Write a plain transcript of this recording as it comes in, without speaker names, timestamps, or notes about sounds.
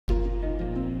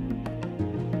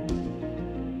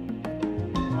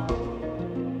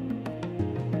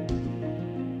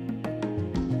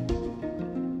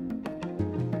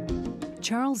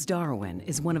Charles Darwin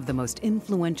is one of the most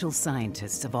influential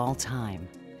scientists of all time.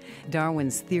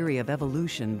 Darwin's theory of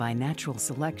evolution by natural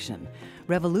selection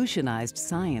revolutionized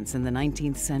science in the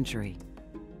 19th century.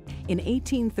 In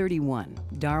 1831,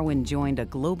 Darwin joined a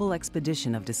global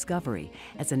expedition of discovery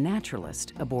as a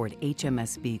naturalist aboard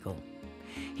HMS Beagle.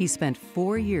 He spent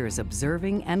 4 years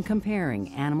observing and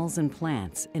comparing animals and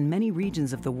plants in many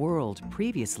regions of the world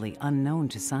previously unknown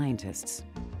to scientists.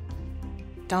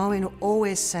 Darwin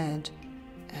always said,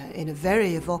 in a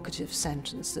very evocative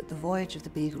sentence, that the voyage of the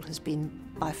Beagle has been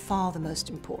by far the most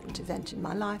important event in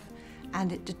my life,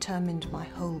 and it determined my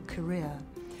whole career.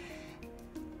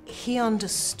 He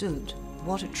understood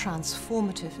what a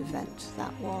transformative event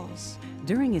that was.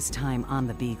 During his time on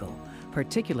the Beagle,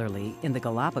 particularly in the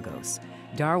Galapagos,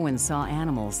 Darwin saw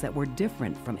animals that were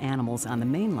different from animals on the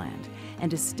mainland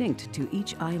and distinct to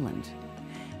each island.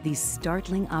 These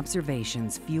startling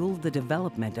observations fueled the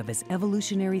development of his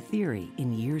evolutionary theory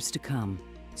in years to come.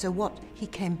 So what he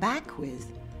came back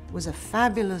with was a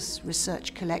fabulous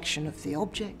research collection of the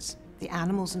objects, the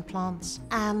animals and plants,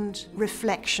 and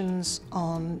reflections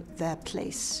on their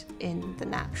place in the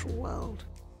natural world.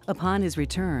 Upon his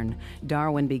return,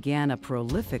 Darwin began a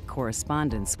prolific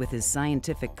correspondence with his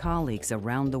scientific colleagues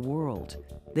around the world.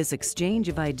 This exchange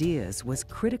of ideas was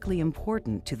critically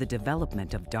important to the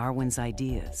development of Darwin's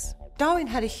ideas. Darwin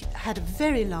had a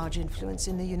very large influence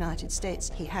in the United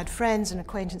States. He had friends and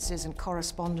acquaintances and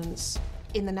correspondents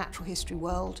in the natural history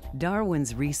world.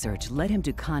 Darwin's research led him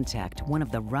to contact one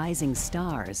of the rising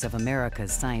stars of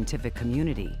America's scientific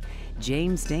community,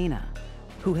 James Dana,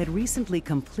 who had recently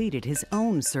completed his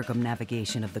own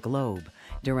circumnavigation of the globe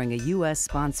during a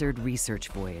U.S.-sponsored research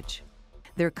voyage.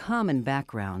 Their common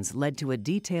backgrounds led to a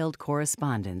detailed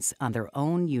correspondence on their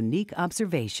own unique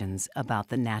observations about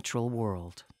the natural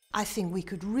world. I think we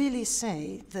could really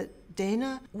say that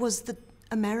Dana was the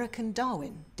American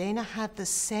Darwin. Dana had the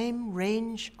same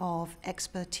range of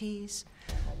expertise,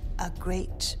 a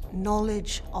great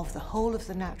knowledge of the whole of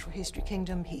the natural history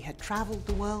kingdom. He had traveled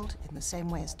the world in the same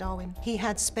way as Darwin. He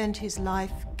had spent his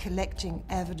life collecting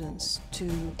evidence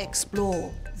to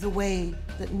explore the way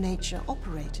that nature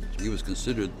operated. He was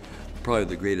considered probably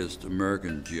the greatest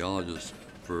American geologist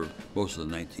for most of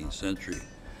the 19th century.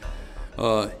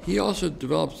 He also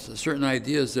developed certain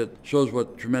ideas that shows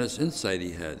what tremendous insight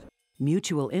he had.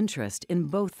 Mutual interest in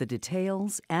both the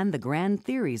details and the grand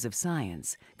theories of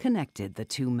science connected the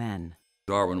two men.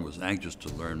 Darwin was anxious to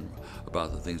learn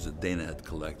about the things that Dana had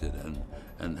collected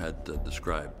and had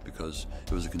described, because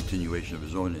it was a continuation of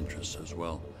his own interests as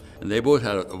well. And they both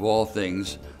had, of all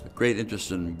things, a great interest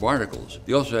in barnacles.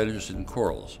 They also had interest in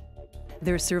corals.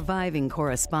 Their surviving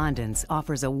correspondence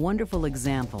offers a wonderful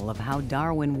example of how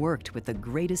Darwin worked with the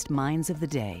greatest minds of the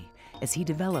day as he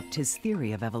developed his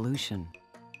theory of evolution.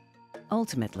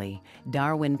 Ultimately,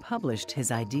 Darwin published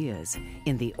his ideas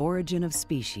in The Origin of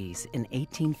Species in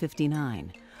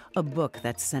 1859, a book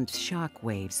that sent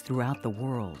shockwaves throughout the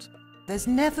world. There's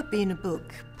never been a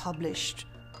book published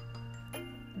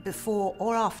before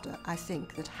or after, I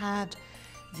think, that had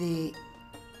the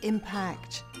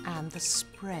impact and the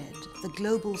spread, the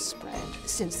global spread,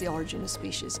 since The Origin of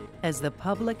Species. As the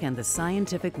public and the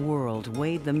scientific world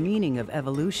weighed the meaning of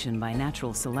evolution by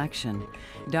natural selection,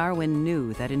 Darwin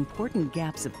knew that important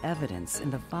gaps of evidence in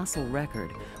the fossil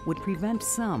record would prevent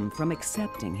some from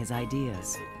accepting his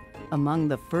ideas. Among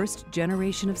the first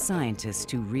generation of scientists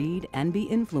to read and be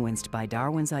influenced by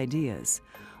Darwin's ideas,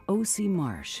 O.C.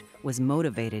 Marsh was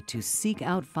motivated to seek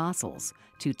out fossils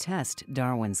to test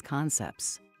Darwin's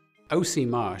concepts. O.C.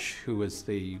 Marsh, who was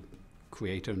the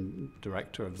creator and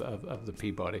director of the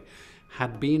Peabody,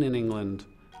 had been in England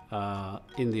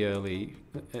in the early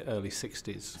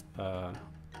 60s.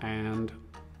 And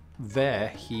there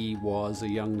he was a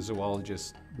young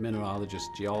zoologist, mineralogist,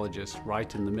 geologist,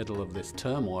 right in the middle of this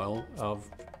turmoil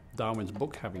of Darwin's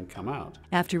book having come out.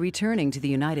 After returning to the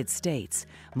United States,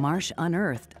 Marsh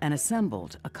unearthed and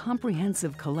assembled a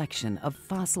comprehensive collection of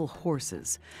fossil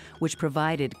horses, which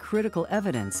provided critical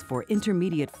evidence for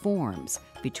intermediate forms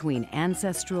between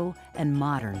ancestral and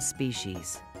modern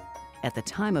species. At the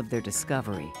time of their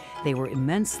discovery, they were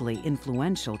immensely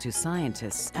influential to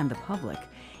scientists and the public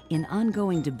in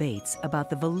ongoing debates about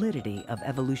the validity of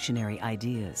evolutionary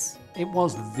ideas. It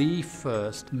was the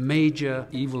first major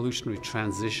evolutionary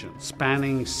transition,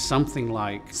 spanning something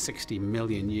like 60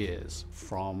 million years,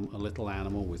 from a little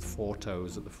animal with 4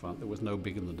 toes at the front that was no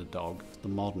bigger than a dog, to the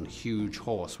modern huge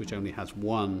horse which only has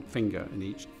 1 finger in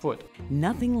each foot.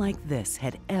 Nothing like this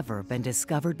had ever been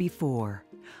discovered before.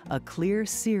 A clear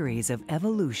series of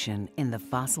evolution in the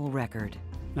fossil record.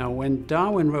 Now, when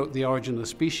Darwin wrote The Origin of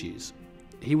Species,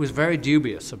 he was very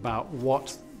dubious about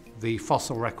what the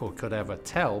fossil record could ever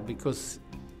tell, because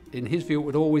in his view it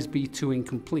would always be too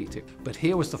incomplete. But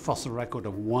here was the fossil record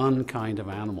of one kind of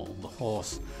animal, the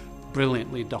horse,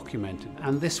 brilliantly documented.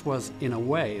 And this was, in a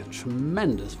way, a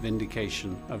tremendous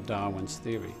vindication of Darwin's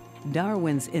theory.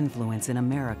 Darwin's influence in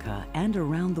America and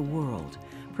around the world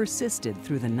persisted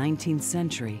through the 19th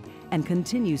century and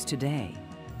continues today.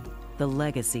 The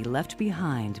legacy left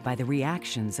behind by the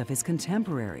reactions of his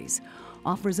contemporaries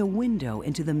offers a window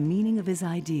into the meaning of his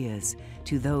ideas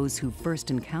to those who first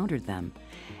encountered them,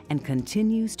 and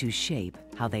continues to shape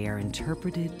how they are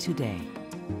interpreted today.